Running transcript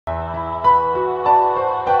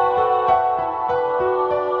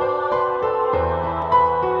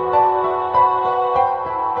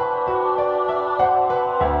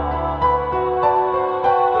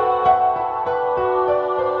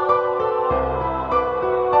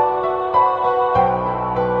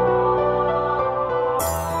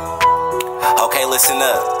listen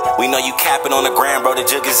up. We know you capping on the gram, bro, the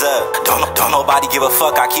jug is up. Don't nobody give a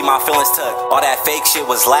fuck, I keep my feelings tucked. All that fake shit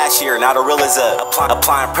was last year, now the real is up.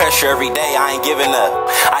 Applying pressure every day, I ain't giving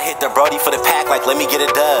up. I hit the Brody for the pack like let me get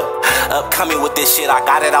a dub. Upcoming with this shit, I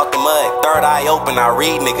got it out the mud. Third eye open, I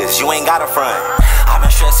read niggas, you ain't got a front. I've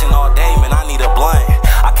been stressing all day, man, I need a blunt.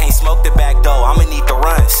 I can't smoke the back though, I'ma need the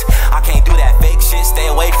runs. I can't do that fake shit,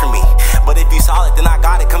 stay away from me. But if you solid, then I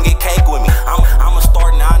got it, come get cake with me. I'm a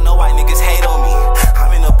start now, I know why niggas hate on me.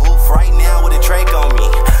 I'm in the booth right now with a Drake on me.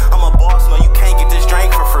 I'm a boss, no, you can't get this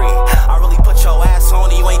drink for free. I really put your ass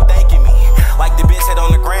on and you ain't thanking me. Like the bitch said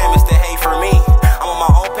on the gram, it's the hate for me. I'm on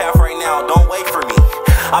my own path right now, don't wait for me.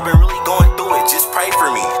 I've been really going through it, just pray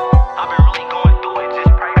for me. I've been really going through it,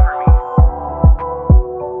 just pray for me.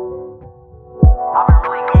 I've been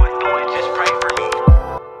really going through it, just pray for me.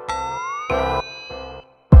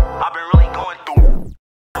 I've been really going through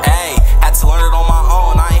it. Hey, had to learn it on my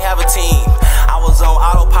own, I ain't have a team. I was on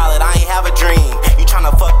autopilot, I ain't have a dream. You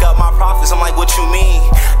tryna fuck up my profits, I'm like, what you mean?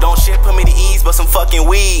 Don't shit put me to ease, but some fucking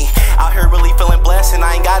weed. Out here really feeling blessed and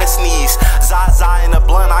I ain't gotta sneeze. Zaza in the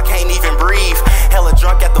blunt, I can't even breathe. Hella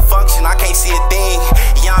drunk at the function, I can't see a thing.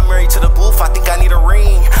 Yeah, I'm married to the booth, I think I need a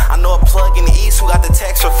ring. I know a plug in the east who got the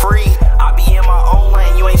text for free. I be in my own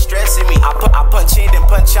lane, you ain't stressing me. I punch in and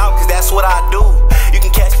punch out, cause that's what I do. You can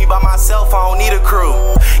catch me by myself, I don't need a crew.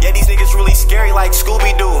 Yeah, these niggas really scary like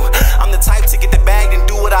Scooby-Doo. I'm the type to get the bag and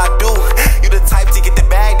do what I do. You the type to get the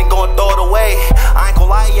bag and go and throw it away. I ain't gon'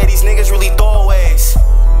 lie, yeah, these niggas really throwaways.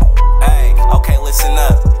 Hey, okay, listen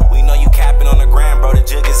up.